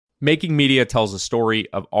Making Media tells the story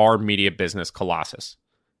of our media business, Colossus.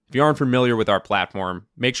 If you aren't familiar with our platform,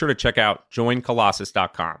 make sure to check out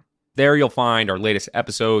joincolossus.com. There you'll find our latest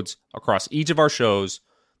episodes across each of our shows,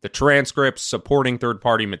 the transcripts, supporting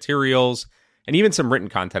third-party materials, and even some written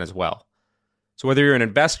content as well. So whether you're an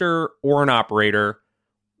investor or an operator,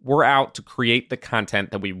 we're out to create the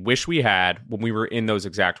content that we wish we had when we were in those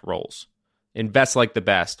exact roles. Invest Like the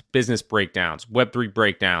Best, Business Breakdowns, Web3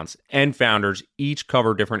 Breakdowns, and Founders each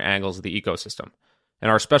cover different angles of the ecosystem.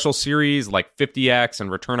 And our special series like 50X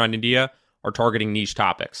and Return on India are targeting niche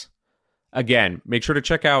topics. Again, make sure to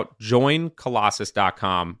check out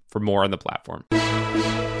joincolossus.com for more on the platform.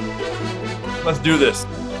 Let's do this.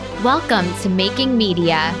 Welcome to Making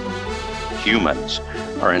Media. Humans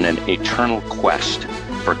are in an eternal quest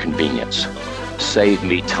for convenience. Save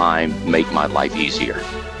me time, make my life easier.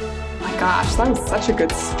 My gosh, that was such a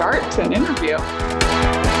good start to an interview.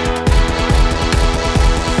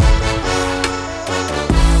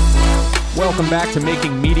 Welcome back to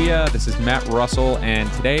Making Media. This is Matt Russell,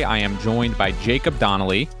 and today I am joined by Jacob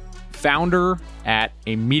Donnelly, founder at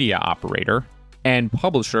a media operator and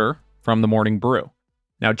publisher from The Morning Brew.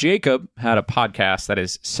 Now, Jacob had a podcast that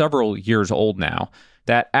is several years old now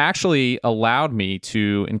that actually allowed me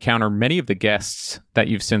to encounter many of the guests that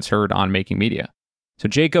you've since heard on Making Media. So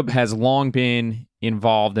Jacob has long been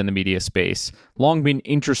involved in the media space, long been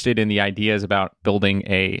interested in the ideas about building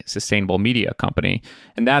a sustainable media company,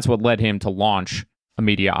 and that's what led him to launch a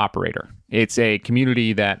media operator. It's a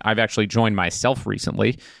community that I've actually joined myself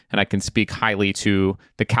recently, and I can speak highly to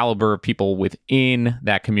the caliber of people within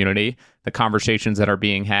that community, the conversations that are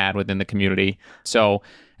being had within the community. So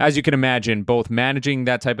as you can imagine, both managing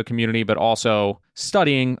that type of community, but also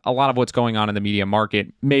studying a lot of what's going on in the media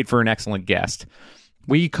market made for an excellent guest.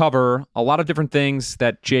 We cover a lot of different things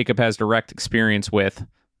that Jacob has direct experience with,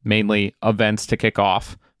 mainly events to kick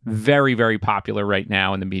off. Very, very popular right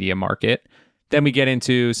now in the media market. Then we get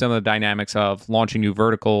into some of the dynamics of launching new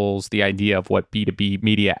verticals, the idea of what B2B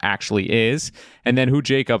media actually is, and then who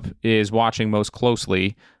Jacob is watching most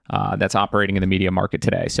closely that's operating in the media market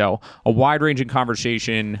today. So a wide-ranging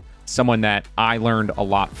conversation, someone that I learned a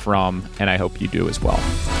lot from, and I hope you do as well.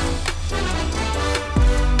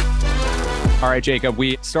 All right, Jacob,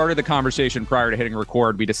 we started the conversation prior to hitting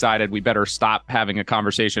record. We decided we better stop having a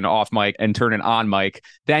conversation off mic and turn it on mic.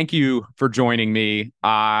 Thank you for joining me.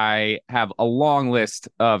 I have a long list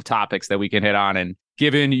of topics that we can hit on. And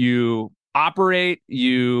given you operate,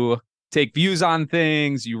 you take views on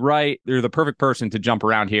things, you write, you're the perfect person to jump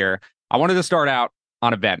around here. I wanted to start out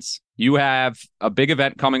on events. You have a big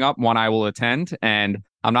event coming up, one I will attend, and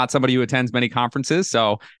I'm not somebody who attends many conferences,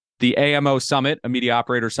 so the AMO Summit, a Media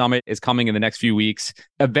Operator Summit, is coming in the next few weeks.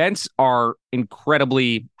 Events are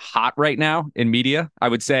incredibly hot right now in media. I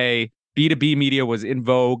would say B2B media was in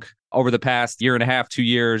vogue over the past year and a half, 2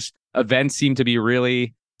 years. Events seem to be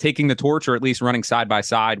really taking the torch, or at least running side by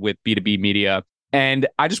side with B2B media. And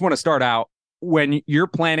I just want to start out, when you're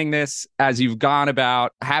planning this, as you've gone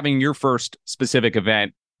about having your first specific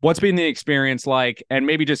event, what's been the experience like? And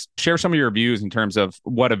maybe just share some of your views in terms of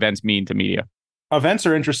what events mean to media. Events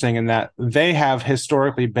are interesting in that they have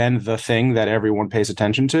historically been the thing that everyone pays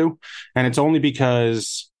attention to. And it's only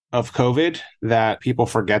because of COVID that people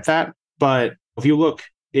forget that. But if you look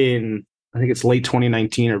in, I think it's late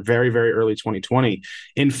 2019 or very, very early 2020,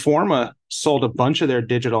 Informa sold a bunch of their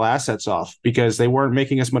digital assets off because they weren't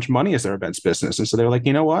making as much money as their events business. And so they were like,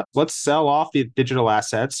 you know what? Let's sell off the digital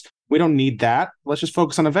assets. We don't need that. Let's just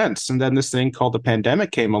focus on events. And then this thing called the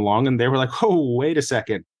pandemic came along and they were like, oh, wait a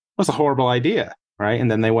second. That's a horrible idea. Right.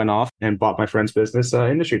 And then they went off and bought my friend's business,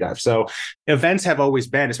 Industry Dive. So events have always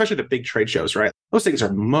been, especially the big trade shows, right? Those things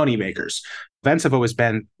are money makers. Events have always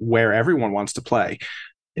been where everyone wants to play.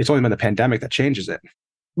 It's only been the pandemic that changes it.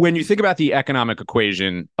 When you think about the economic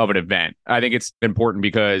equation of an event, I think it's important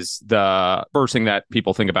because the first thing that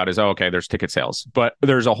people think about is, oh, okay, there's ticket sales. But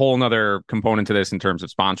there's a whole nother component to this in terms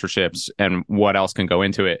of sponsorships and what else can go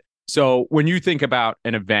into it. So when you think about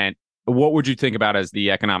an event, what would you think about as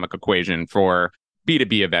the economic equation for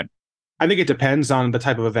B2B event? I think it depends on the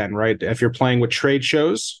type of event, right? If you're playing with trade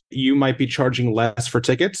shows, you might be charging less for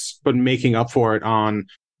tickets, but making up for it on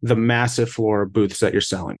the massive floor of booths that you're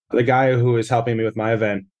selling. The guy who is helping me with my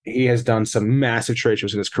event, he has done some massive trade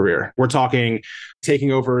shows in his career. We're talking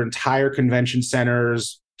taking over entire convention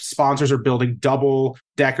centers. Sponsors are building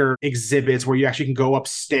double-decker exhibits where you actually can go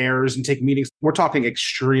upstairs and take meetings. We're talking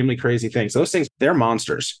extremely crazy things. Those things, they're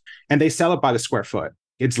monsters. And they sell it by the square foot.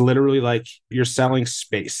 It's literally like you're selling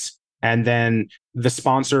space. And then the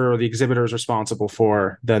sponsor or the exhibitor is responsible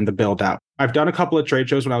for then the build out. I've done a couple of trade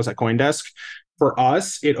shows when I was at CoinDesk. For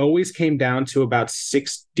us, it always came down to about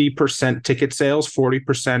 60% ticket sales,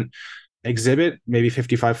 40% exhibit, maybe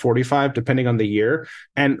 55-45, depending on the year.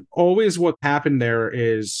 And always what happened there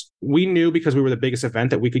is we knew because we were the biggest event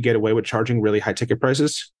that we could get away with charging really high ticket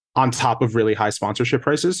prices on top of really high sponsorship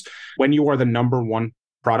prices. When you are the number one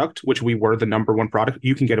product, which we were the number one product,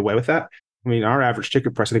 you can get away with that. I mean, our average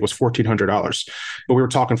ticket price, I think, was $1,400, but we were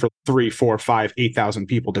talking for 3, 4, 5, 8,000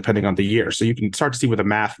 people, depending on the year. So you can start to see where the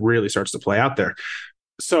math really starts to play out there.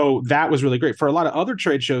 So that was really great. For a lot of other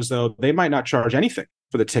trade shows, though, they might not charge anything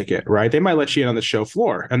for the ticket, right? They might let you in on the show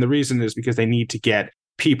floor. And the reason is because they need to get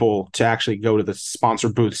people to actually go to the sponsor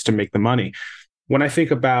booths to make the money. When I think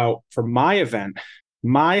about for my event,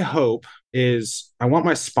 my hope is I want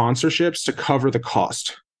my sponsorships to cover the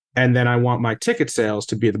cost. And then I want my ticket sales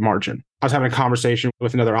to be the margin. I was having a conversation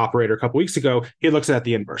with another operator a couple of weeks ago. He looks at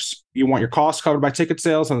the inverse. You want your costs covered by ticket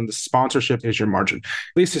sales, and then the sponsorship is your margin.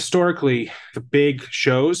 At least historically, the big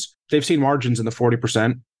shows, they've seen margins in the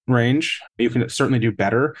 40% range. You can certainly do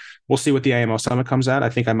better. We'll see what the AMO Summit comes at. I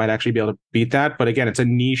think I might actually be able to beat that. But again, it's a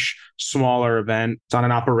niche, smaller event. It's on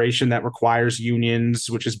an operation that requires unions,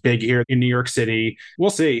 which is big here in New York City. We'll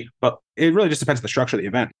see. But it really just depends on the structure of the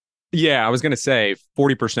event. Yeah, I was going to say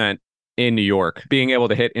 40% in New York. Being able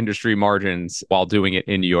to hit industry margins while doing it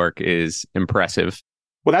in New York is impressive.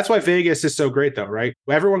 Well, that's why Vegas is so great, though, right?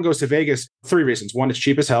 Everyone goes to Vegas. 3 reasons. 1, it's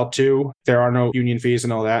cheap as hell. 2, there are no union fees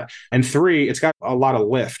and all that. And 3, it's got a lot of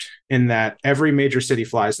lift in that every major city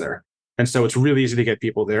flies there. And so it's really easy to get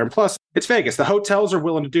people there. And plus, it's Vegas. The hotels are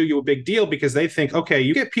willing to do you a big deal because they think, okay,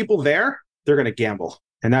 you get people there, they're going to gamble.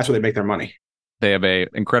 And that's where they make their money. They have an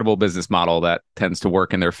incredible business model that tends to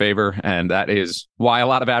work in their favor. And that is why a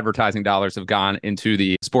lot of advertising dollars have gone into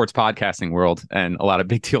the sports podcasting world. And a lot of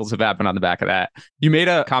big deals have happened on the back of that. You made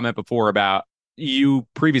a comment before about you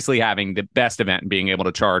previously having the best event and being able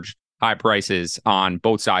to charge high prices on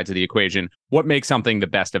both sides of the equation. What makes something the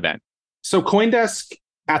best event? So CoinDesk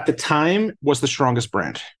at the time was the strongest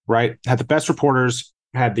brand, right? Had the best reporters,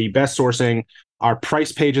 had the best sourcing. Our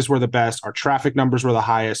price pages were the best. Our traffic numbers were the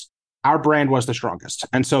highest. Our brand was the strongest.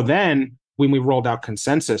 And so then when we rolled out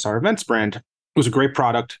Consensus, our events brand, it was a great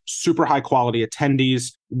product, super high quality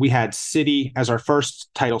attendees. We had Citi as our first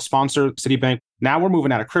title sponsor, Citibank. Now we're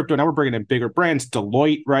moving out of crypto. Now we're bringing in bigger brands,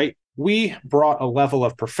 Deloitte, right? We brought a level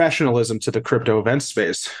of professionalism to the crypto event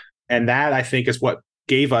space. And that, I think, is what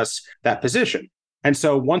gave us that position. And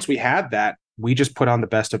so once we had that, we just put on the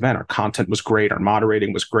best event. Our content was great. Our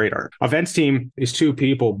moderating was great. Our events team is 2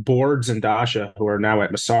 people, Boards and Dasha, who are now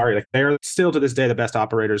at Masari. Like they're still to this day the best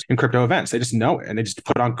operators in crypto events. They just know it and they just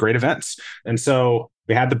put on great events. And so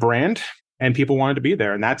we had the brand and people wanted to be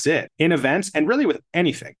there. And that's it. In events and really with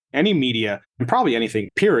anything, any media and probably anything,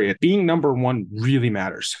 period, being number one really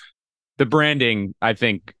matters. The branding, I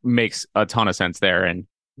think, makes a ton of sense there. And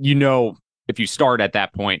you know, if you start at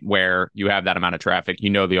that point where you have that amount of traffic, you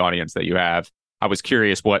know the audience that you have. I was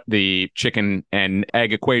curious what the chicken and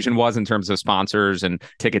egg equation was in terms of sponsors and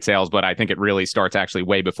ticket sales, but I think it really starts actually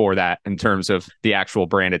way before that in terms of the actual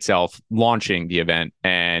brand itself launching the event.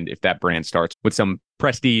 And if that brand starts with some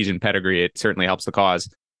prestige and pedigree, it certainly helps the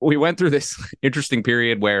cause. We went through this interesting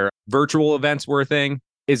period where virtual events were a thing.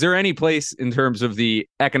 Is there any place in terms of the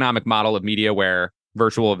economic model of media where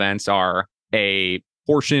virtual events are a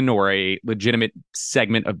portion or a legitimate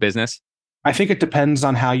segment of business? I think it depends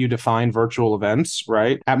on how you define virtual events,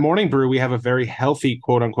 right? At Morning Brew, we have a very healthy,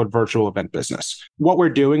 quote unquote, virtual event business. What we're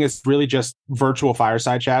doing is really just virtual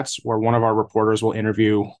fireside chats where one of our reporters will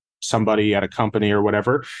interview somebody at a company or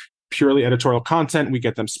whatever, purely editorial content. We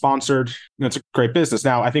get them sponsored. It's a great business.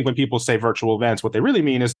 Now, I think when people say virtual events, what they really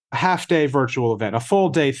mean is a half-day virtual event, a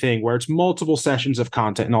full-day thing where it's multiple sessions of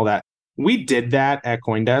content and all that. We did that at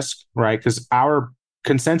CoinDesk, right? Because our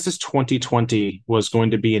Consensus 2020 was going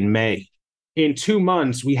to be in May. In 2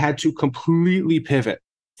 months, we had to completely pivot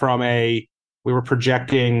from we were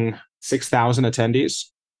projecting 6,000 attendees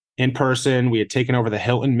in person. We had taken over the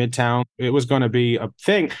Hilton Midtown. It was going to be a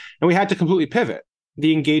thing. And we had to completely pivot.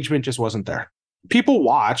 The engagement just wasn't there. People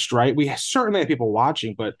watched, right? We certainly had people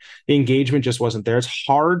watching, but the engagement just wasn't there. It's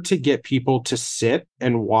hard to get people to sit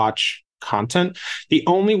and watch content. The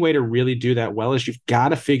only way to really do that well is you've got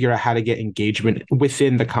to figure out how to get engagement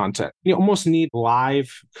within the content. You almost need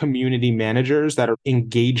live community managers that are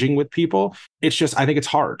engaging with people. It's just, I think it's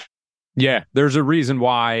hard. Yeah, there's a reason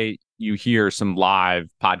why you hear some live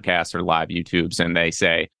podcasts or live YouTubes and they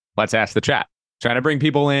say, let's ask the chat. Trying to bring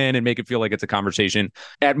people in and make it feel like it's a conversation.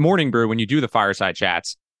 At Morning Brew, when you do the fireside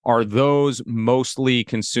chats, are those mostly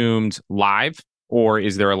consumed live or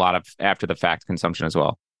is there a lot of after the fact consumption as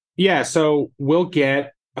well? Yeah, so we'll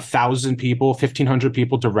get 1,000 people, 1,500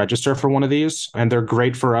 people to register for one of these. And they're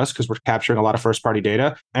great for us because we're capturing a lot of first party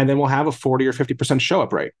data. And then we'll have a 40 or 50% show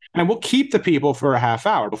up rate. And we'll keep the people for a half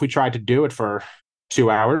hour. But if we tried to do it for 2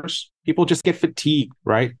 hours, people just get fatigued,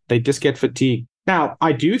 right? They just get fatigued. Now,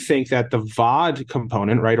 I do think that the VOD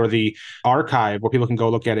component, right, or the archive where people can go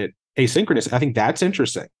look at it asynchronous, I think that's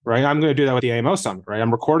interesting, right? I'm going to do that with the AMO Summit, right? I'm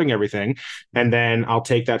recording everything, and then I'll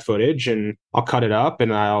take that footage and I'll cut it up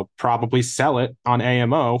and I'll probably sell it on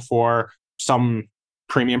AMO for some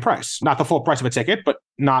premium price. Not the full price of a ticket, but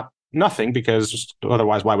not nothing, because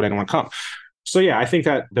otherwise, why would anyone come? So yeah, I think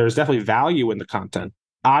that there's definitely value in the content.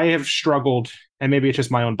 I have struggled, and maybe it's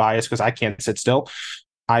just my own bias because I can't sit still.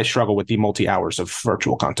 I struggle with the multi-hours of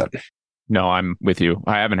virtual content. No, I'm with you.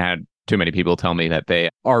 I haven't had too many people tell me that they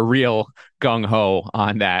are real gung-ho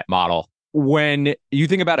on that model. When you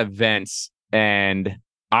think about events, and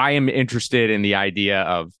I am interested in the idea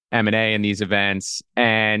of M&A in these events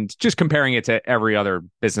and just comparing it to every other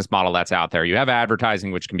business model that's out there. You have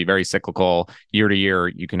advertising, which can be very cyclical. Year to year,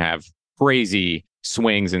 you can have crazy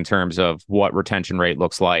swings in terms of what retention rate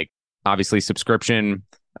looks like. Obviously, subscription,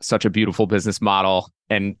 such a beautiful business model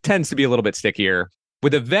and tends to be a little bit stickier.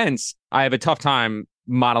 With events, I have a tough time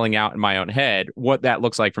modeling out in my own head what that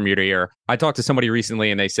looks like from year to year. I talked to somebody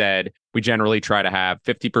recently and they said we generally try to have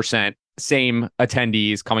 50% same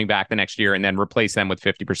attendees coming back the next year and then replace them with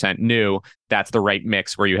 50% new. That's the right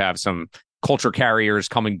mix where you have some culture carriers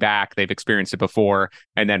coming back. They've experienced it before,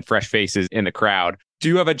 and then fresh faces in the crowd. Do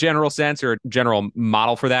you have a general sense or a general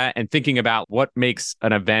model for that? And thinking about what makes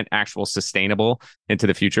an event actual sustainable into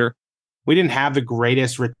the future? We didn't have the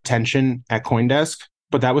greatest retention at CoinDesk,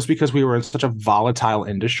 but that was because we were in such a volatile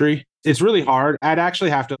industry. It's really hard. I'd actually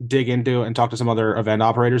have to dig into and talk to some other event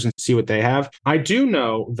operators and see what they have. I do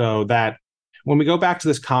know, though, that when we go back to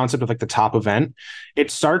this concept of like the top event,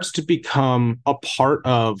 it starts to become a part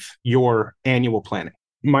of your annual planning.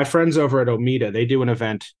 My friends over at Omida, they do an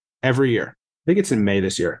event every year. I think it's in May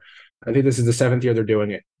this year. I think this is the 7th year they're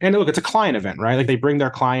doing it. And look, it's a client event, right? Like they bring their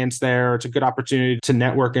clients there. It's a good opportunity to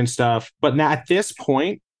network and stuff. But now at this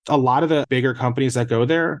point, a lot of the bigger companies that go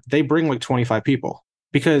there, they bring like 25 people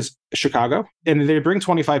because Chicago, and they bring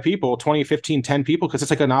 25 people, 20, 15, 10 people, because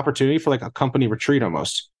it's like an opportunity for like a company retreat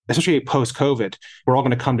almost, especially post-COVID. We're all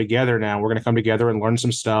going to come together now. We're going to come together and learn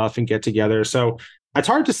some stuff and get together. So it's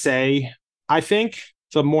hard to say. I think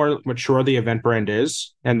the more mature the event brand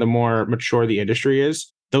is and the more mature the industry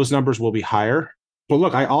is, those numbers will be higher. But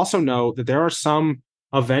look, I also know that there are some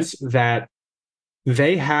events that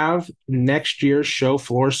they have next year's show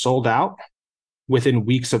floor sold out within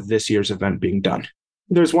weeks of this year's event being done.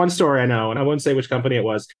 There's one story I know, and I won't say which company it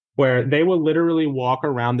was, where they will literally walk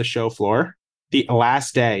around the show floor the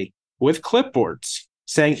last day with clipboards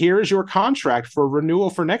saying, here is your contract for renewal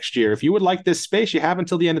for next year. If you would like this space, you have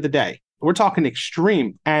until the end of the day. We're talking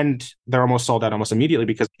extreme, and they're almost sold out almost immediately,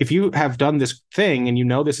 because if you have done this thing and you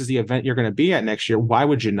know this is the event you're going to be at next year, why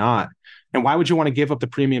would you not? And why would you want to give up the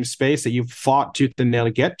premium space that you've fought tooth and nail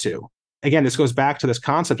to get to? Again, this goes back to this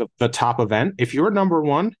concept of the top event. If you're number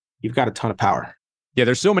one, you've got a ton of power. Yeah,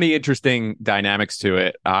 there's so many interesting dynamics to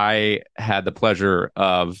it. I had the pleasure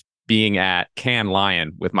of being at Cannes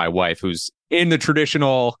Lion with my wife, who's in the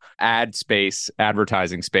traditional ad space,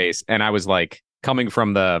 advertising space. And I was like, coming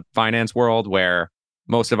from the finance world where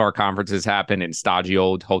most of our conferences happen in stodgy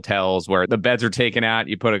old hotels where the beds are taken out,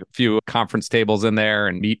 you put a few conference tables in there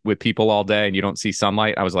and meet with people all day and you don't see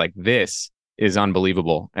sunlight. I was like, this is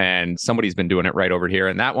unbelievable. And somebody's been doing it right over here.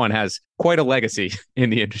 And that one has quite a legacy in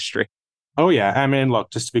the industry. Oh, yeah. I mean, look,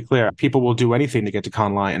 just to be clear, people will do anything to get to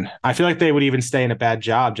Cannes Lion. I feel like they would even stay in a bad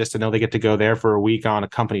job just to know they get to go there for a week on a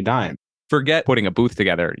company dime. Forget putting a booth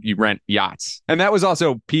together. You rent yachts. And that was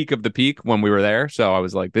also peak of the peak when we were there. So I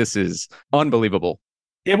was like, this is unbelievable.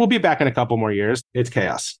 It will be back in a couple more years. It's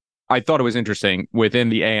chaos. I thought it was interesting. Within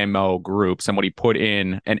the AMO group, somebody put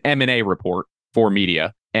in an M&A report for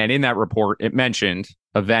media. And in that report, it mentioned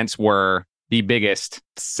events were the biggest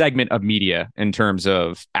segment of media in terms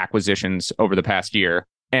of acquisitions over the past year.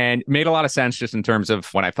 And made a lot of sense just in terms of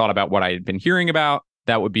when I thought about what I had been hearing about,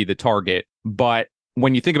 that would be the target. But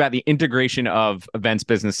when you think about the integration of events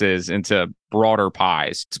businesses into broader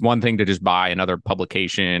pies, it's one thing to just buy another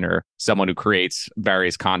publication or someone who creates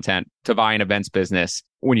various content. To buy an events business,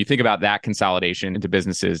 when you think about that consolidation into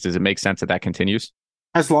businesses, does it make sense that that continues?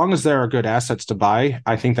 As long as there are good assets to buy,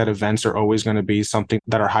 I think that events are always going to be something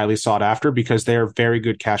that are highly sought after because they are very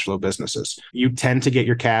good cash flow businesses. You tend to get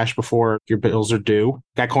your cash before your bills are due.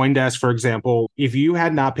 At CoinDesk, for example, if you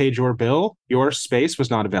had not paid your bill, your space was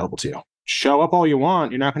not available to you. Show up all you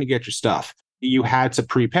want, you're not going to get your stuff. You had to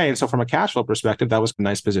prepay. And so from a cash flow perspective, that was a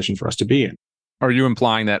nice position for us to be in. Are you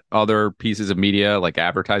implying that other pieces of media, like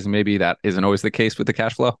advertising, maybe that isn't always the case with the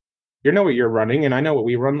cash flow? You know what you're running, and I know what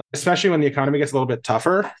we run, especially when the economy gets a little bit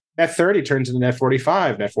tougher. Net 30 turns into net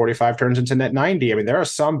 45. Net 45 turns into net 90. I mean, there are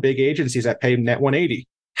some big agencies that pay net 180.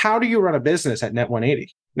 How do you run a business at net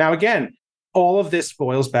 180? Now, again, all of this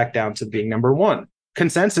boils back down to being number one.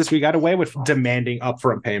 Consensus, we got away with demanding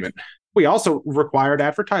upfront payment. We also required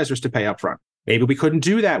advertisers to pay upfront. Maybe we couldn't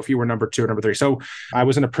do that if you were number two or number three. So I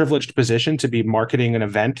was in a privileged position to be marketing an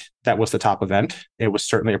event that was the top event. It was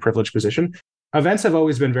certainly a privileged position. Events have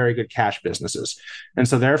always been very good cash businesses. And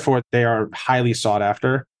so therefore, they are highly sought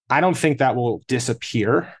after. I don't think that will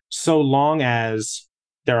disappear so long as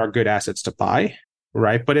there are good assets to buy,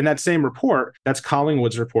 right? But in that same report, that's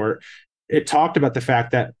Collingwood's report, it talked about the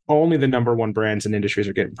fact that only the number one brands and industries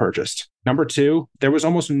are getting purchased. Number two, there was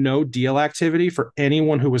almost no deal activity for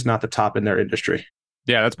anyone who was not the top in their industry.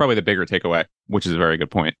 Yeah, that's probably the bigger takeaway, which is a very good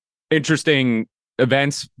point. Interesting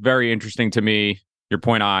events, very interesting to me. Your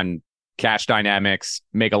point on cash dynamics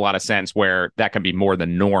make a lot of sense where that can be more the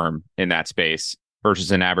norm in that space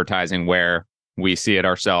versus in advertising where we see it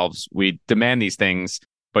ourselves. We demand these things,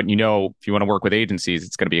 but if you want to work with agencies,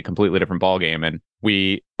 it's going to be a completely different ballgame. And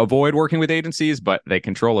we avoid working with agencies, but they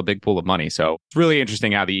control a big pool of money. So it's really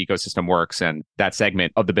interesting how the ecosystem works. And that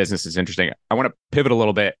segment of the business is interesting. I want to pivot a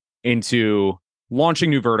little bit into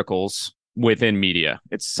launching new verticals within media.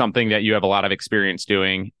 It's something that you have a lot of experience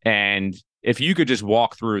doing. And if you could just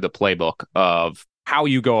walk through the playbook of how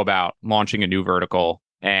you go about launching a new vertical,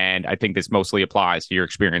 and I think this mostly applies to your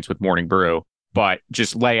experience with Morning Brew, but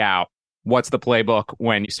just lay out what's the playbook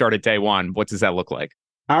when you start at day one? What does that look like?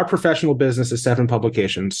 Our professional business is 7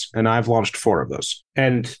 publications, and I've launched 4 of those.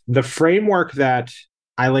 And the framework that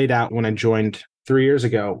I laid out when I joined 3 years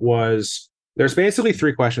ago was there's basically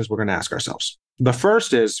 3 questions we're going to ask ourselves. The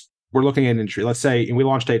first is we're looking at industry. Let's say we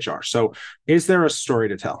launched HR. So is there a story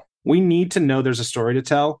to tell? We need to know there's a story to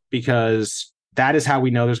tell because that is how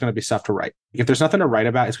we know there's going to be stuff to write. If there's nothing to write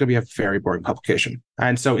about, it's going to be a very boring publication.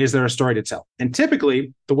 And so is there a story to tell? And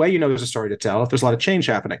typically, the way you know there's a story to tell, if there's a lot of change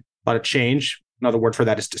happening, a lot of change, another word for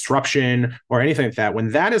that is disruption or anything like that.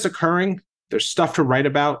 When that is occurring, there's stuff to write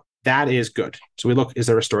about. That is good. So we look, is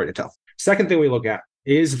there a story to tell? Second thing we look at,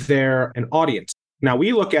 is there an audience? Now,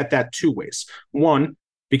 we look at that 2 ways. One,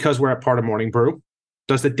 because we're a part of Morning Brew,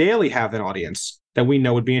 does the Daily have an audience that we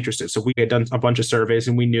know would be interested? So we had done a bunch of surveys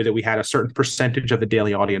and we knew that we had a certain percentage of the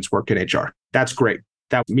Daily audience worked in HR. That's great.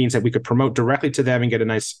 That means that we could promote directly to them and get a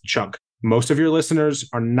nice chunk. Most of your listeners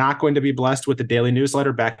are not going to be blessed with the daily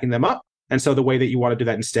newsletter backing them up. And so the way that you want to do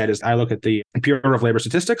that instead is I look at the Bureau of Labor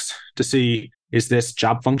Statistics to see, is this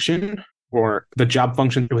job function or the job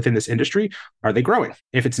function within this industry, are they growing?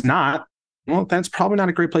 If it's not, well, that's probably not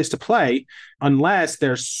a great place to play unless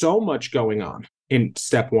there's so much going on in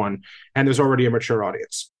step one, and there's already a mature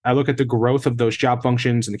audience. I look at the growth of those job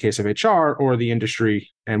functions in the case of HR or the industry,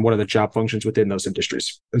 and what are the job functions within those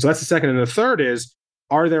industries. And so that's the second. And the third is,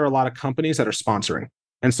 are there a lot of companies that are sponsoring?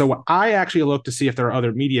 And so I actually look to see if there are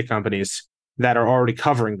other media companies that are already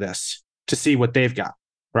covering this to see what they've got,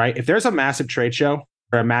 right? If there's a massive trade show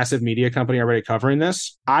or a massive media company already covering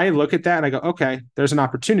this, I look at that and I go, okay, there's an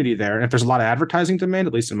opportunity there. And if there's a lot of advertising demand,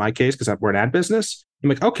 at least in my case, because we're an ad business, I'm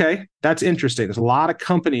like, okay, that's interesting. There's a lot of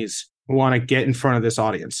companies who want to get in front of this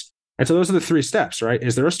audience. And so those are the 3 steps, right?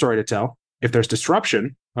 Is there a story to tell? If there's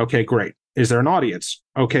disruption, okay, great. Is there an audience?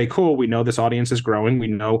 Okay, cool. We know this audience is growing. We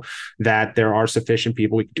know that there are sufficient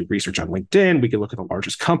people. We can do research on LinkedIn. We can look at the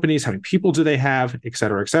largest companies. How many people do they have, et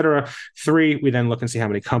cetera, et cetera. 3, we then look and see how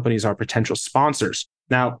many companies are potential sponsors.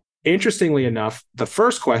 Now, interestingly enough, the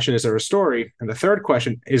first question, is there a story? And the third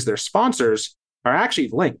question, is there sponsors, are actually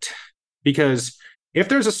linked. Because if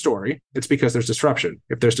there's a story, it's because there's disruption.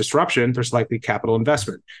 If there's disruption, there's likely capital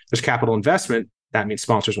investment. There's capital investment, that means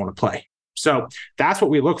sponsors want to play. So that's what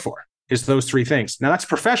we look for, is those 3 things. Now, that's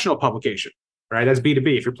professional publication, right? That's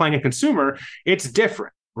B2B. If you're playing a consumer, it's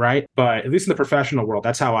different, right? But at least in the professional world,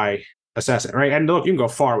 that's how I assess it, right? And look, you can go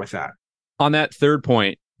far with that. On that third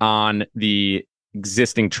point, on the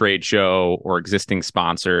existing trade show or existing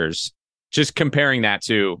sponsors, just comparing that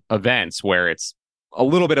to events where it's a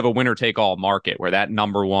little bit of a winner-take-all market where that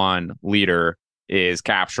number one leader is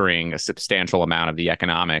capturing a substantial amount of the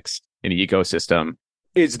economics in the ecosystem.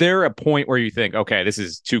 Is there a point where you think, okay, this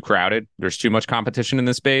is too crowded, there's too much competition in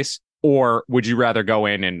this space? Or would you rather go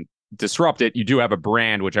in and disrupt it? You do have a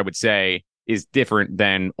brand, which I would say is different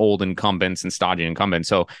than old incumbents and stodgy incumbents.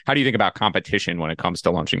 So how do you think about competition when it comes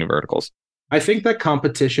to launching new verticals? I think that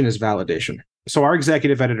competition is validation. So our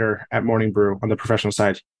executive editor at Morning Brew on the professional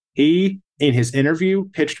side, he, in his interview,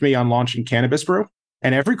 pitched me on launching Cannabis Brew.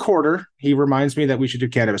 And every quarter, he reminds me that we should do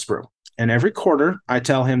Cannabis Brew. And every quarter, I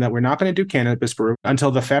tell him that we're not going to do cannabis brew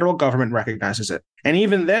until the federal government recognizes it. And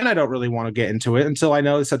even then, I don't really want to get into it until I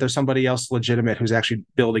know that there's somebody else legitimate who's actually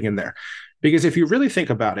building in there. Because if you really think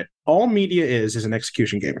about it, all media is an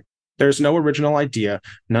execution game. There's no original idea.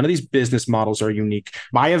 None of these business models are unique.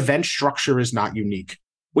 My event structure is not unique.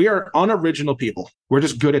 We are unoriginal people. We're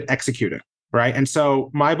just good at executing, right? And so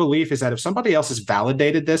my belief is that if somebody else has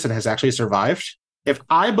validated this and has actually survived, if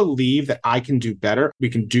I believe that I can do better, we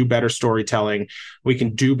can do better storytelling, we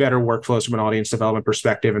can do better workflows from an audience development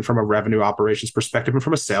perspective and from a revenue operations perspective and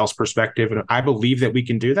from a sales perspective, and I believe that we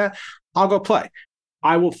can do that, I'll go play.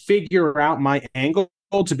 I will figure out my angle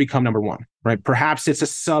to become number one, right? Perhaps it's a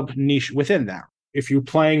sub niche within that. If you're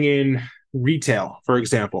playing in retail, for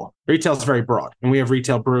example, retail is very broad, and we have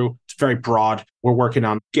retail brew. It's very broad. We're working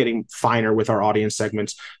on getting finer with our audience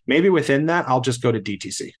segments. Maybe within that, I'll just go to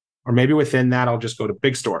DTC. Or maybe within that, I'll just go to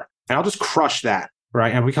big store and I'll just crush that,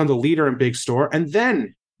 right? And become the leader in big store and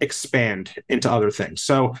then expand into other things.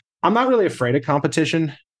 So I'm not really afraid of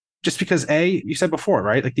competition just because A, you said before,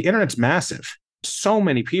 right? Like the internet's massive. So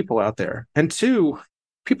many people out there. And two,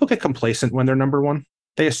 people get complacent when they're number one.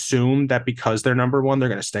 They assume that because they're number one, they're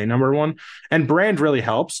going to stay number one. And brand really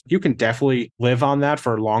helps. You can definitely live on that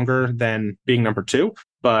for longer than being number two,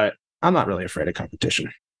 but I'm not really afraid of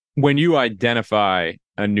competition. When you identify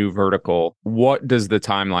a new vertical, what does the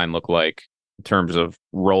timeline look like in terms of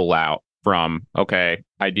rollout from, okay,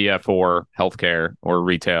 idea for healthcare or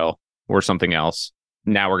retail or something else?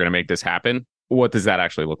 Now we're going to make this happen. What does that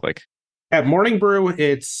actually look like? At Morning Brew,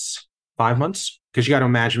 it's 5 months because you got to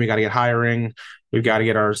imagine we got to get hiring. We've got to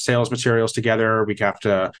get our sales materials together. We have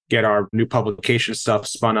to get our new publication stuff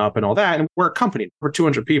spun up and all that. And we're a company. We're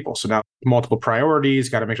 200 people. So now multiple priorities,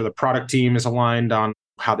 got to make sure the product team is aligned on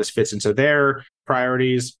how this fits into their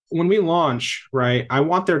priorities. When we launch, right, I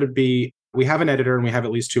want there to be, we have an editor and we have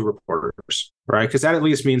at least 2 reporters, right? Because that at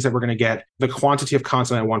least means that we're going to get the quantity of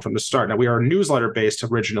content I want from the start. Now, we are newsletter based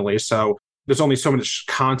originally. So there's only so much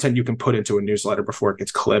content you can put into a newsletter before it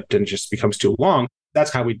gets clipped and just becomes too long.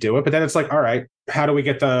 That's how we do it. But then it's like, all right, how do we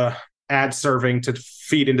get the ad serving to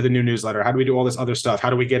feed into the new newsletter? How do we do all this other stuff? How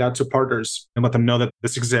do we get out to partners and let them know that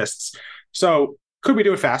this exists? So could we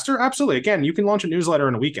do it faster? Absolutely. Again, you can launch a newsletter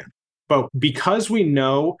in a weekend. But because we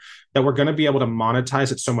know that we're going to be able to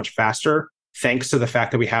monetize it so much faster, thanks to the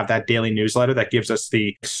fact that we have that daily newsletter that gives us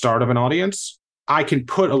the start of an audience, I can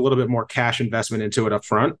put a little bit more cash investment into it up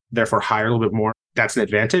front, therefore hire a little bit more. That's an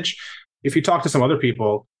advantage. If you talk to some other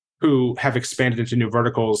people who have expanded into new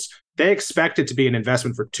verticals, they expect it to be an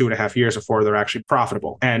investment for 2.5 years before they're actually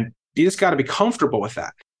profitable. And you just got to be comfortable with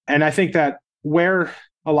that. And I think that where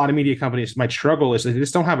a lot of media companies might struggle is they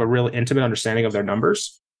just don't have a real intimate understanding of their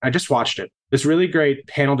numbers. I just watched it. This really great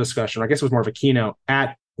panel discussion, I guess it was more of a keynote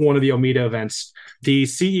at one of the Omida events. The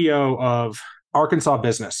CEO of Arkansas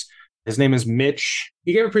Business, his name is Mitch.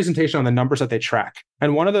 He gave a presentation on the numbers that they track.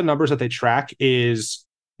 And one of the numbers that they track is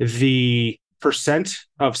the percent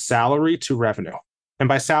of salary to revenue. And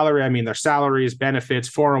by salary, I mean their salaries, benefits,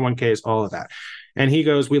 401ks, all of that. And he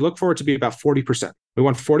goes, we look for it to be about 40%. We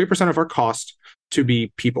want 40% of our cost to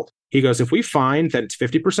be people. He goes, if we find that it's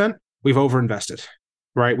 50%, we've overinvested,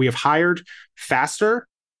 right? We have hired faster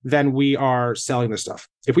than we are selling this stuff.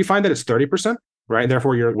 If we find that it's 30%, right?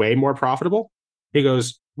 Therefore, you're way more profitable. He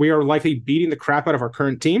goes, we are likely beating the crap out of our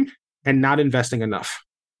current team and not investing enough.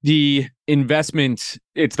 The investment,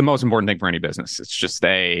 it's the most important thing for any business. It's just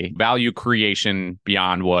a value creation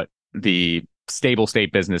beyond what the stable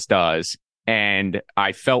state business does. And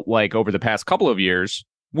I felt like over the past couple of years,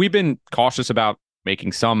 we've been cautious about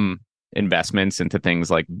making some investments into things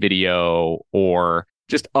like video or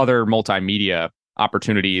just other multimedia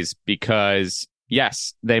opportunities because,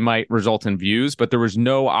 yes, they might result in views, but there was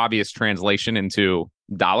no obvious translation into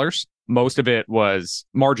dollars. Most of it was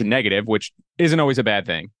margin negative, which isn't always a bad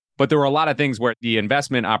thing. But there were a lot of things where the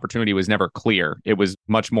investment opportunity was never clear. It was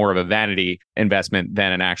much more of a vanity investment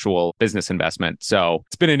than an actual business investment. So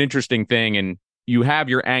it's been an interesting thing. And you have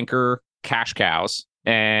your anchor cash cows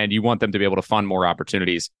and you want them to be able to fund more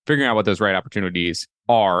opportunities, figuring out what those right opportunities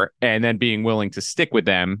are, and then being willing to stick with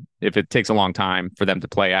them if it takes a long time for them to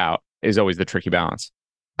play out is always the tricky balance.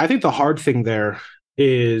 I think the hard thing there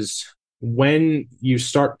is when you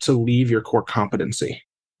start to leave your core competency.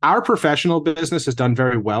 Our professional business has done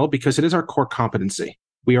very well because it is our core competency.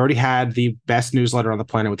 We already had the best newsletter on the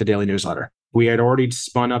planet with the daily newsletter. We had already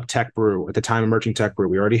spun up Tech Brew at the time, Emerging Tech Brew.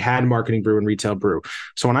 We already had Marketing Brew and Retail Brew.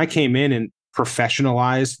 So when I came in and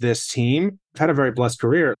professionalized this team, I've had a very blessed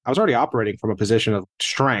career. I was already operating from a position of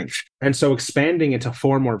strength. And so expanding into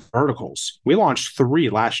 4 more verticals, we launched 3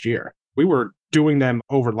 last year. We were doing them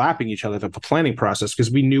overlapping each other, the planning process,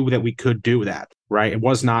 because we knew that we could do that, right? It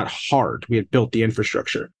was not hard. We had built the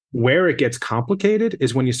infrastructure. Where it gets complicated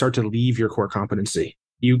is when you start to leave your core competency.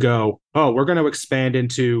 You go, oh, we're going to expand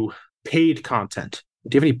into paid content.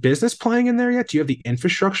 Do you have any business playing in there yet? Do you have the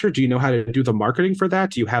infrastructure? Do you know how to do the marketing for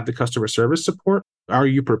that? Do you have the customer service support? Are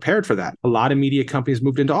you prepared for that? A lot of media companies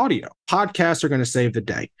moved into audio. Podcasts are going to save the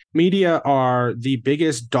day. Media are the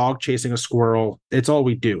biggest dog chasing a squirrel. It's all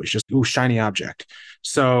we do. It's just, ooh, shiny object.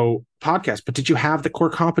 So podcasts, but did you have the core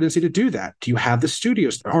competency to do that? Do you have the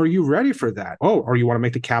studios? Are you ready for that? Oh, or you want to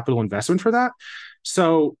make the capital investment for that?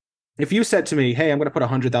 So if you said to me, hey, I'm going to put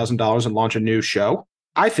 $100,000 and launch a new show,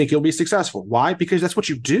 I think you'll be successful. Why? Because that's what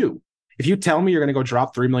you do. If you tell me you're going to go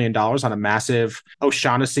drop $3 million on a massive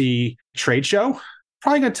O'Shaughnessy trade show,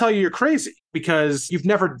 probably going to tell you you're crazy because you've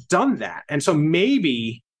never done that. And so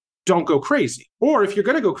maybe don't go crazy. Or if you're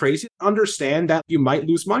going to go crazy, understand that you might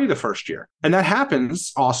lose money the first year. And that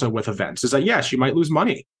happens also with events, is that yes, you might lose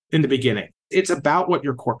money in the beginning. It's about what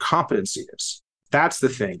your core competency is. That's the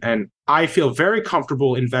thing. And I feel very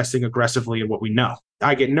comfortable investing aggressively in what we know.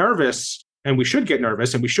 I get nervous, and we should get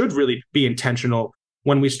nervous, and we should really be intentional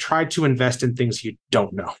when we try to invest in things you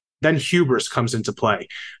don't know. Then hubris comes into play,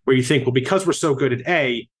 where you think, well, because we're so good at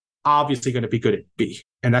A, obviously going to be good at B.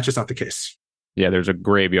 And that's just not the case. Yeah, there's a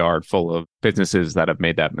graveyard full of businesses that have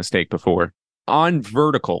made that mistake before. On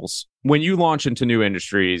verticals, when you launch into new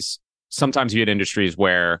industries, sometimes you get industries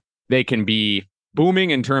where they can be booming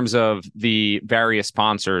in terms of the various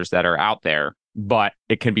sponsors that are out there, but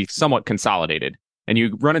it can be somewhat consolidated. And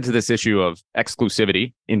you run into this issue of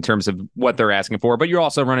exclusivity in terms of what they're asking for, but you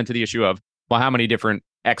also run into the issue of, well, how many different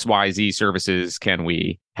XYZ services can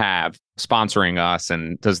we have sponsoring us?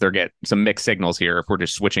 And does there get some mixed signals here if we're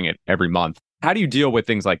just switching it every month? How do you deal with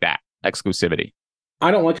things like that, exclusivity?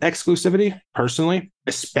 I don't like exclusivity personally,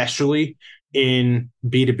 especially in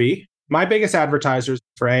B2B. My biggest advertisers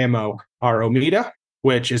for AMO are Omeda,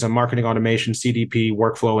 which is a marketing automation CDP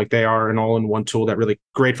workflow. Like they are an all-in-one tool that really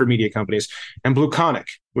great for media companies. And BlueConic,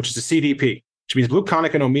 which is a CDP, which means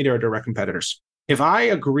BlueConic and Omeda are direct competitors. If I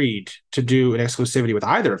agreed to do an exclusivity with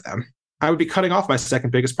either of them, I would be cutting off my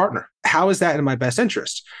second biggest partner. How is that in my best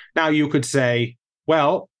interest? Now you could say,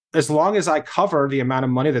 well, as long as I cover the amount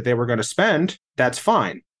of money that they were going to spend, that's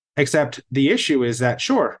fine. Except the issue is that,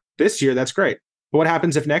 sure, this year, that's great. But what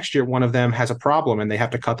happens if next year one of them has a problem and they have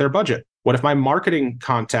to cut their budget? What if my marketing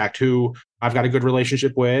contact, who I've got a good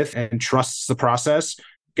relationship with and trusts the process,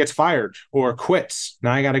 gets fired or quits?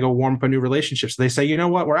 Now I got to go warm up a new relationship. So they say, you know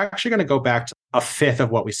what? We're actually going to go back to a fifth of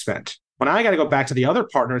what we spent. When I got to go back to the other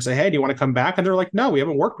partner and say, hey, do you want to come back? And they're like, no, we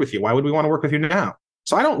haven't worked with you. Why would we want to work with you now?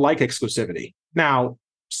 So I don't like exclusivity. Now,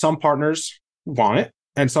 some partners want it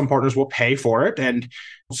and some partners will pay for it. And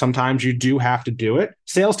sometimes you do have to do it.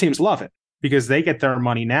 Sales teams love it because they get their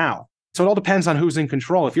money now. So it all depends on who's in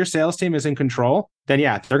control. If your sales team is in control, then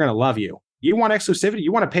yeah, they're going to love you. You want exclusivity?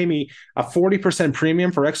 You want to pay me a 40%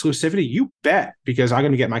 premium for exclusivity? You bet, because I'm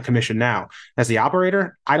going to get my commission now. As the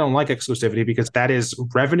operator, I don't like exclusivity because that is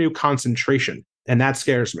revenue concentration, and that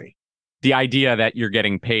scares me. The idea that you're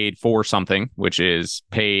getting paid for something, which is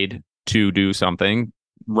paid to do something,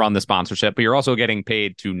 run the sponsorship, but you're also getting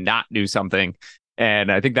paid to not do something.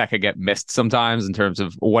 And I think that could get missed sometimes in terms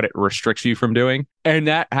of what it restricts you from doing. And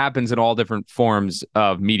that happens in all different forms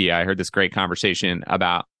of media. I heard this great conversation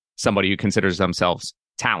about somebody who considers themselves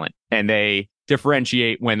talent, and they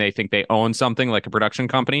differentiate when they think they own something like a production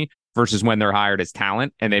company versus when they're hired as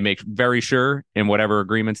talent. And they make very sure in whatever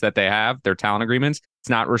agreements that they have, their talent agreements, it's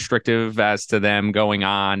not restrictive as to them going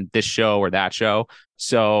on this show or that show.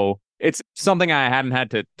 So it's something I hadn't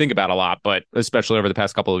had to think about a lot, but especially over the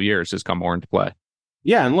past couple of years has come more into play.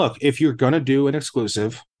 Yeah. And look, if you're going to do an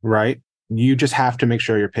exclusive, right, you just have to make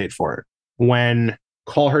sure you're paid for it. When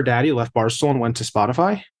Call Her Daddy left Barstool and went to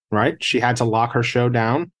Spotify, right, she had to lock her show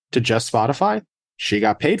down to just Spotify. She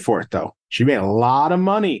got paid for it, though. She made a lot of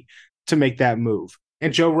money to make that move.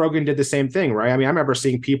 And Joe Rogan did the same thing, right? I mean, I remember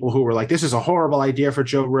seeing people who were like, this is a horrible idea for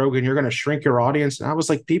Joe Rogan. You're going to shrink your audience. And I was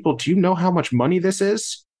like, people, do you know how much money this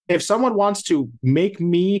is? If someone wants to make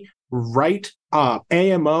me write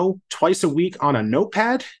AMO twice a week on a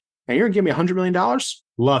notepad and you're going to give me $100 million,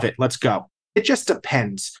 love it. Let's go. It just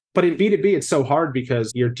depends. But in B2B, it's so hard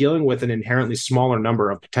because you're dealing with an inherently smaller number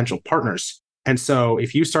of potential partners. And so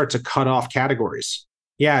if you start to cut off categories,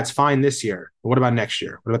 yeah, it's fine this year. But what about next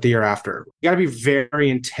year? What about the year after? You got to be very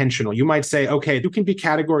intentional. You might say, okay, you can be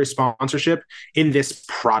category sponsorship in this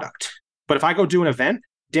product. But if I go do an event,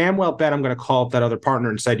 damn well bet I'm going to call up that other partner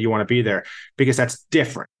and say, do you want to be there? Because that's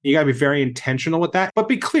different. You got to be very intentional with that, but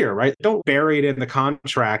be clear, right? Don't bury it in the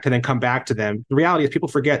contract and then come back to them. The reality is people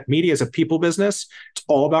forget media is a people business. It's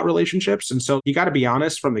all about relationships. And so you got to be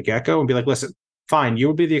honest from the get-go and be like, listen, fine, you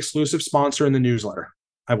will be the exclusive sponsor in the newsletter.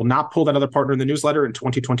 I will not pull that other partner in the newsletter in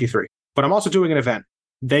 2023, but I'm also doing an event.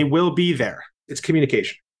 They will be there. It's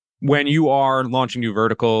communication. When you are launching new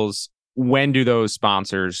verticals, when do those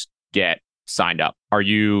sponsors get signed up? Are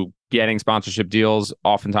you getting sponsorship deals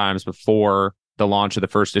oftentimes before the launch of the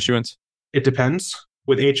first issuance? It depends.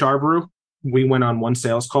 With HR Brew, we went on one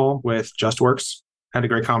sales call with JustWorks, had a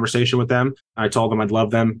great conversation with them. I told them I'd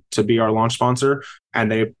love them to be our launch sponsor,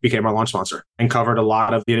 and they became our launch sponsor and covered a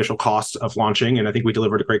lot of the initial costs of launching. And I think we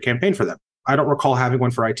delivered a great campaign for them. I don't recall having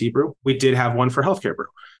one for IT Brew. We did have one for Healthcare Brew.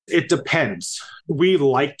 It depends. We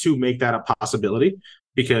like to make that a possibility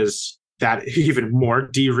because that even more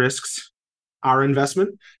de-risks our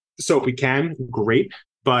investment. So if we can, great,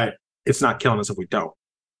 but it's not killing us if we don't.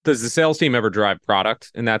 Does the sales team ever drive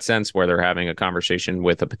product in that sense where they're having a conversation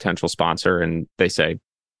with a potential sponsor and they say,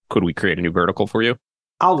 could we create a new vertical for you?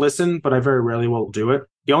 I'll listen, but I very rarely will do it.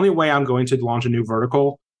 The only way I'm going to launch a new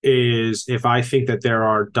vertical is if I think that there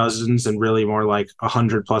are dozens and really more like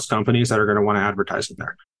 100 plus companies that are going to want to advertise in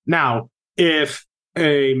there. Now, if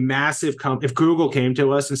a massive company, if Google came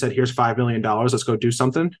to us and said, here's $5 million, let's go do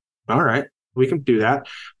something. All right, we can do that.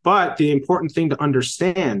 But the important thing to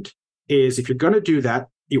understand is if you're going to do that,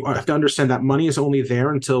 you have to understand that money is only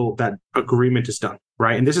there until that agreement is done,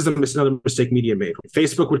 right? And this is another mistake media made.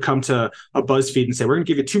 Facebook would come to a BuzzFeed and say, we're going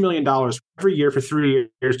to give you $2 million every year for 3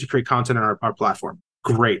 years to create content on our platform.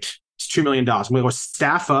 Great. It's $2 million. I'm going to go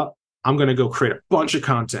staff up. I'm going to go create a bunch of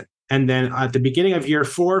content. And then at the beginning of year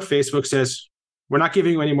 4, Facebook says, we're not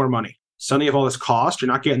giving you any more money. Suddenly you have all this cost. You're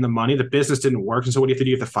not getting the money. The business didn't work. And so what do you have to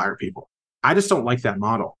do? You have to fire people. I just don't like that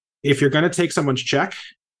model. If you're going to take someone's check,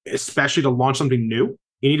 especially to launch something new,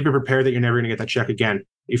 you need to be prepared that you're never going to get that check again.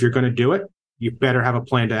 If you're going to do it, you better have a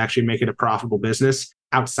plan to actually make it a profitable business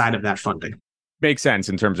outside of that funding. Makes sense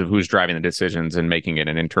in terms of who's driving the decisions and making it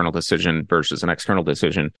an internal decision versus an external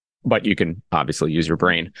decision. But you can obviously use your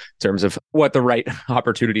brain in terms of what the right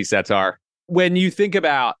opportunity sets are. When you think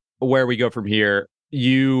about where we go from here,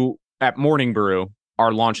 you at Morning Brew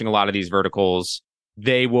are launching a lot of these verticals.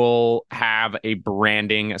 They will have a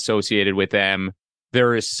branding associated with them.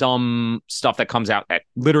 There is some stuff that comes out that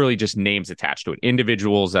literally just names attached to it.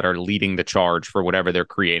 Individuals that are leading the charge for whatever they're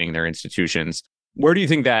creating, their institutions. Where do you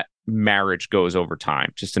think that marriage goes over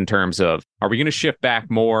time? Just in terms of, are we going to shift back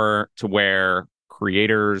more to where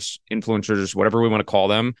creators, influencers, whatever we want to call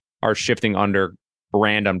them, are shifting under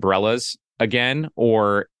brand umbrellas again?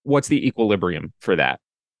 Or what's the equilibrium for that?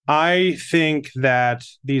 I think that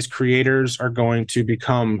these creators are going to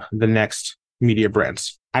become the next media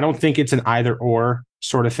brands. I don't think it's an either or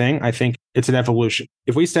sort of thing. I think it's an evolution.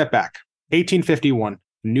 If we step back, 1851,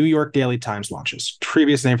 New York Daily Times launches,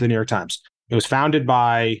 previous name for the New York Times. It was founded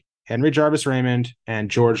by Henry Jarvis Raymond and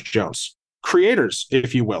George Jones. Creators,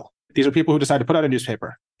 if you will. These are people who decided to put out a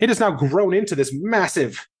newspaper. It has now grown into this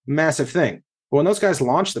massive, massive thing. But when those guys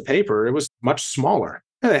launched the paper, it was much smaller.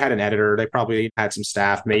 They had an editor. They probably had some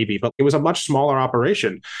staff, maybe, but it was a much smaller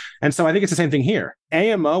operation. And so I think it's the same thing here.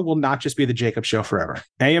 AMO will not just be the Jacob Show forever.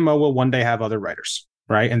 AMO will one day have other writers,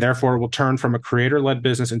 right? And therefore will turn from a creator-led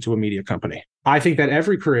business into a media company. I think that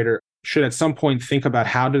every creator should at some point think about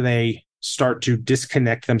how do they start to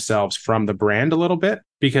disconnect themselves from the brand a little bit,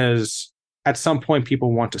 because at some point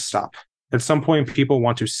people want to stop. At some point people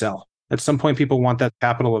want to sell. At some point people want that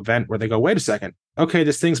capital event where they go, wait a second. Okay,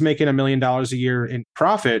 this thing's making $1 million a year in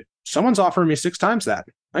profit. Someone's offering me 6 times that.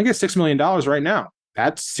 I get $6 million right now.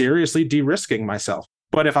 That's seriously de-risking myself.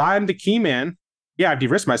 But if I'm the key man, yeah, I've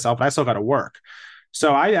de-risked myself, but I still got to work.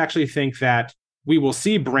 So I actually think that we will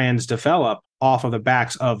see brands develop off of the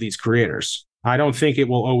backs of these creators. I don't think it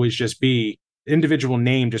will always just be individual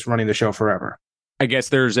name just running the show forever. I guess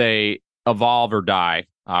there's a evolve or die,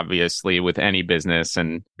 obviously, with any business.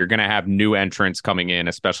 And you're going to have new entrants coming in,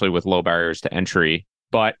 especially with low barriers to entry.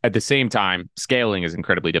 But at the same time, scaling is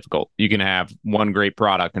incredibly difficult. You can have one great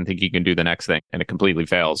product and think you can do the next thing, and it completely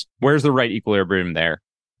fails. Where's the right equilibrium there?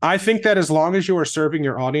 I think that as long as you are serving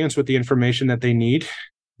your audience with the information that they need,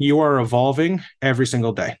 you are evolving every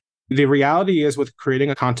single day. The reality is with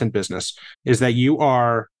creating a content business is that you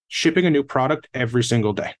are shipping a new product every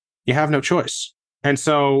single day. You have no choice. And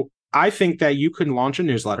so I think that you can launch a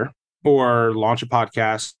newsletter or launch a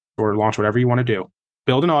podcast or launch whatever you want to do,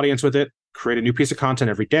 build an audience with it, create a new piece of content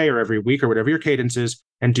every day or every week or whatever your cadence is,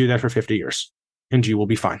 and do that for 50 years. And you will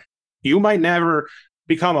be fine. You might never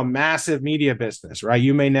become a massive media business, right?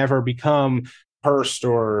 You may never become Hearst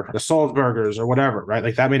or the Salzburgers or whatever, right?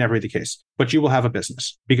 Like that may never be the case, but you will have a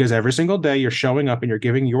business because every single day you're showing up and you're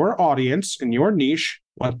giving your audience and your niche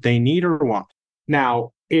what they need or want.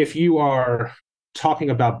 Now, if you are talking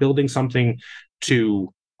about building something to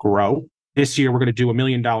grow, this year we're going to do $1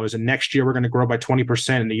 million and next year we're going to grow by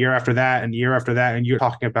 20% and the year after that and the year after that. And you're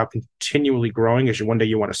talking about continually growing as one day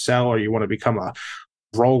you want to sell or you want to become a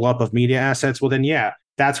roll up of media assets. Well, then, yeah,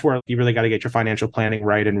 that's where you really got to get your financial planning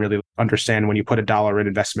right and really understand when you put $1 in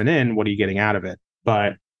investment in, what are you getting out of it?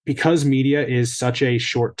 But because media is such a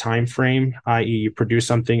short time frame, i.e. you produce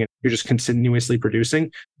something and you're just continuously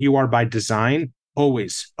producing, you are by design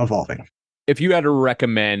always evolving. If you had to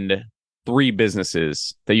recommend 3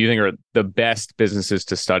 businesses that you think are the best businesses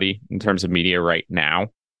to study in terms of media right now,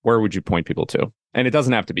 where would you point people to? And it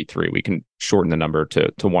doesn't have to be 3. We can shorten the number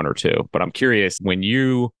to 1 or 2. But I'm curious, when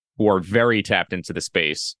you, who are very tapped into the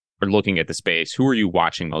space, are looking at the space, who are you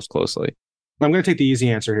watching most closely? I'm going to take the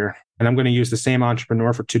easy answer here, and I'm going to use the same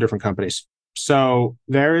entrepreneur for 2 different companies. So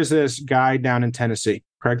there is this guy down in Tennessee,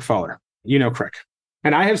 Craig Fuller. You know Craig.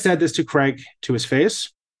 And I have said this to Craig to his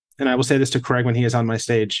face, and I will say this to Craig when he is on my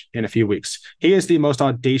stage in a few weeks. He is the most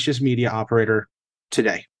audacious media operator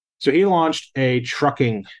today. So he launched a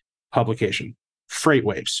trucking publication, Freight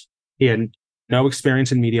Waves. He had no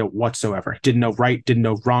experience in media whatsoever. Didn't know right, didn't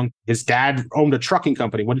know wrong. His dad owned a trucking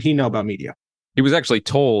company. What did he know about media? He was actually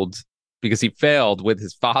told, because he failed with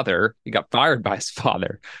his father, he got fired by his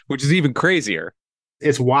father, which is even crazier.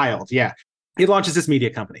 It's wild. Yeah. He launches this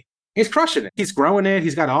media company. He's crushing it. He's growing it.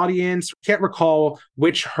 He's got audience. Can't recall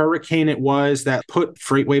which hurricane it was that put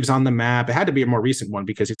Freight Waves on the map. It had to be a more recent one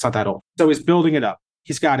because it's not that old. So he's building it up.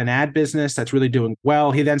 He's got an ad business that's really doing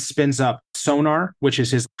well. He then spins up Sonar, which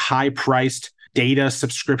is his high-priced data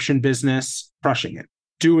subscription business, crushing it,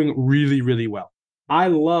 doing really, really well. I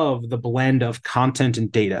love the blend of content and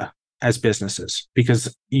data as businesses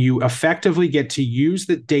because you effectively get to use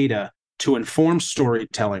the data to inform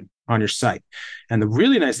storytelling on your site. And the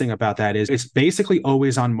really nice thing about that is it's basically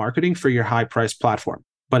always on marketing for your high-priced platform.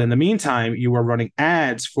 But in the meantime, you are running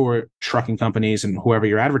ads for trucking companies and whoever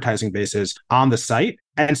your advertising base is on the site.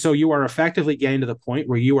 And so you are effectively getting to the point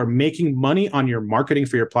where you are making money on your marketing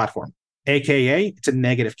for your platform, AKA it's a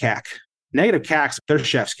negative CAC. Negative CACs, they're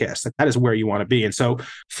chef's kiss. That is where you want to be. And so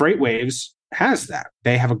Freight Waves has that.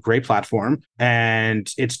 They have a great platform and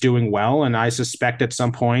it's doing well. And I suspect at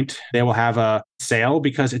some point they will have a sale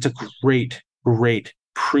because it's a great, great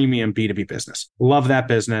premium B2B business. Love that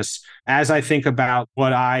business. As I think about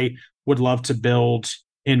what I would love to build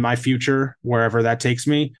in my future, wherever that takes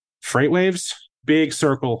me, Freight Waves, big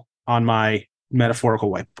circle on my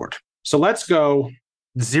metaphorical whiteboard. So let's go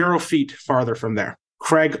 0 feet farther from there.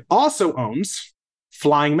 Craig also owns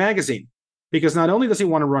Flying Magazine. Because not only does he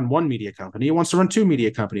want to run one media company, he wants to run 2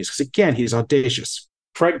 media companies. Because again, he's audacious.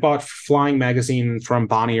 Craig bought Flying Magazine from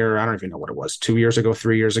Bonnier, I don't even know what it was, 2 years ago,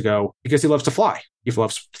 3 years ago, because he loves to fly. He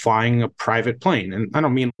loves flying a private plane. And I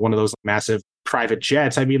don't mean one of those massive private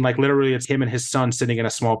jets. I mean, like literally it's him and his son sitting in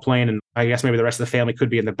a small plane. And I guess maybe the rest of the family could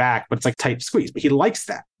be in the back, but it's like tight squeeze. But he likes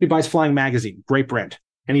that. He buys Flying Magazine, great brand.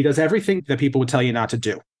 And he does everything that people would tell you not to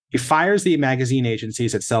do. He fires the magazine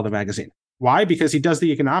agencies that sell the magazine. Why? Because he does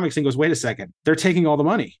the economics and goes, wait a second, they're taking all the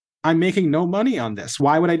money. I'm making no money on this.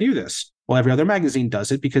 Why would I do this? Well, every other magazine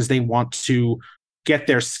does it because they want to get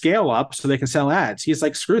their scale up so they can sell ads. He's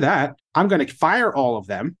like, screw that. I'm going to fire all of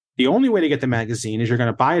them. The only way to get the magazine is you're going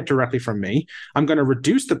to buy it directly from me. I'm going to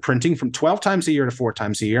reduce the printing from 12 times a year to 4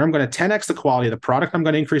 times a year. I'm going to 10x the quality of the product. I'm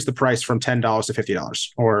going to increase the price from $10 to $50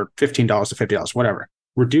 or $15 to $50, whatever.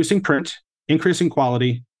 Reducing print, increasing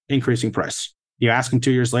quality, increasing price. You ask him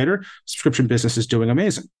 2 years later, subscription business is doing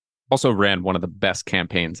amazing. Also ran one of the best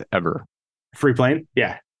campaigns ever. Free plane?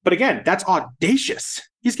 Yeah. But again, that's audacious.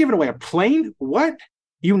 He's giving away a plane? What?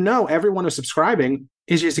 You know, everyone who's subscribing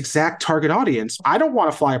is his exact target audience. I don't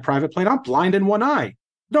want to fly a private plane. I'm blind in one eye.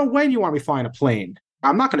 No way you want me flying a plane.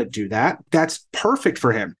 I'm not going to do that. That's perfect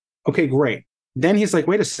for him. Okay, great. Then he's like,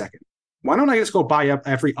 wait a second. Why don't I just go buy up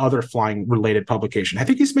every other flying related publication? I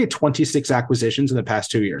think he's made 26 acquisitions in the past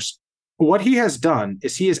 2 years. What he has done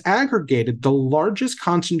is he has aggregated the largest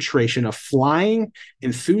concentration of flying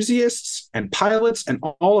enthusiasts and pilots and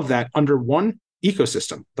all of that under one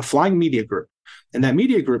ecosystem, the Flying Media Group. And that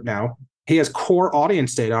media group now, he has core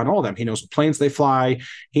audience data on all of them. He knows what planes they fly.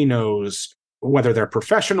 He knows whether they're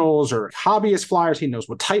professionals or hobbyist flyers. He knows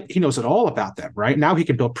what type. He knows it all about them, right? Now he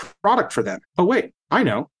can build product for them. Oh, wait, I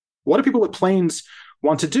know. What do people with planes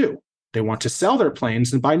want to do? They want to sell their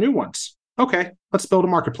planes and buy new ones. Okay, let's build a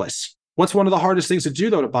marketplace. What's one of the hardest things to do,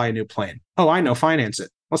 though, to buy a new plane? Oh, I know, finance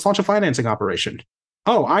it. Let's launch a financing operation.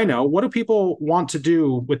 oh, I know. What do people want to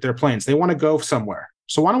do with their planes? They want to go somewhere.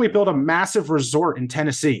 So why don't we build a massive resort in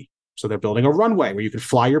Tennessee? So they're building a runway where you could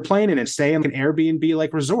fly your plane in and stay in an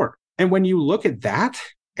Airbnb-like resort. And when you look at that,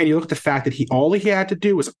 and you look at the fact that all he had to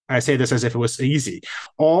do was, I say this as if it was easy,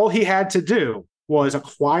 all he had to do was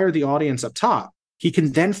acquire the audience up top. He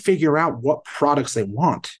can then figure out what products they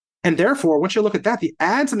want. And therefore, once you look at that, the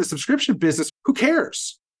ads in the subscription business, who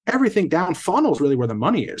cares? Everything down funnel is really where the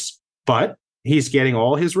money is. But he's getting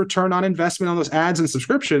all his return on investment on those ads and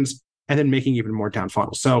subscriptions and then making even more down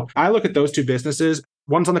funnel. So I look at those two businesses.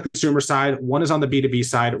 One's on the consumer side, one is on the B2B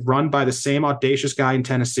side, run by the same audacious guy in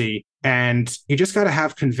Tennessee. And you just got to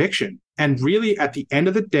have conviction. And really, at the end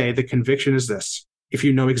of the day, the conviction is this. If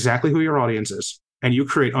you know exactly who your audience is and you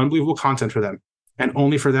create unbelievable content for them and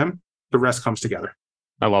only for them, the rest comes together.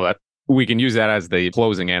 I love that. We can use that as the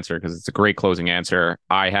closing answer because it's a great closing answer.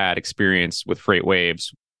 I had experience with Freight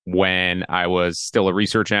Waves when I was still a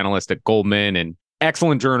research analyst at Goldman, and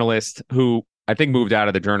excellent journalist who I think moved out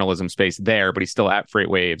of the journalism space there, but he's still at Freight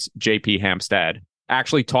Waves, JP Hampstead,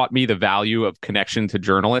 actually taught me the value of connection to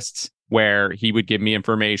journalists, where he would give me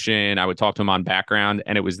information. I would talk to him on background.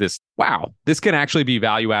 And it was this, wow, this can actually be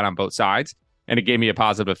value add on both sides. And it gave me a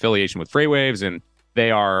positive affiliation with Freight Waves. And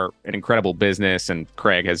they are an incredible business. And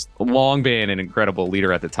Craig has long been an incredible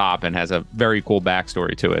leader at the top and has a very cool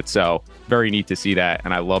backstory to it. So very neat to see that.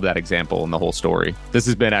 And I love that example and the whole story. This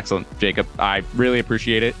has been excellent, Jacob. I really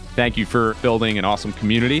appreciate it. Thank you for building an awesome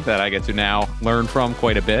community that I get to now learn from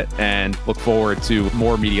quite a bit and look forward to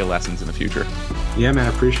more media lessons in the future. Yeah, man, I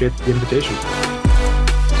appreciate the invitation.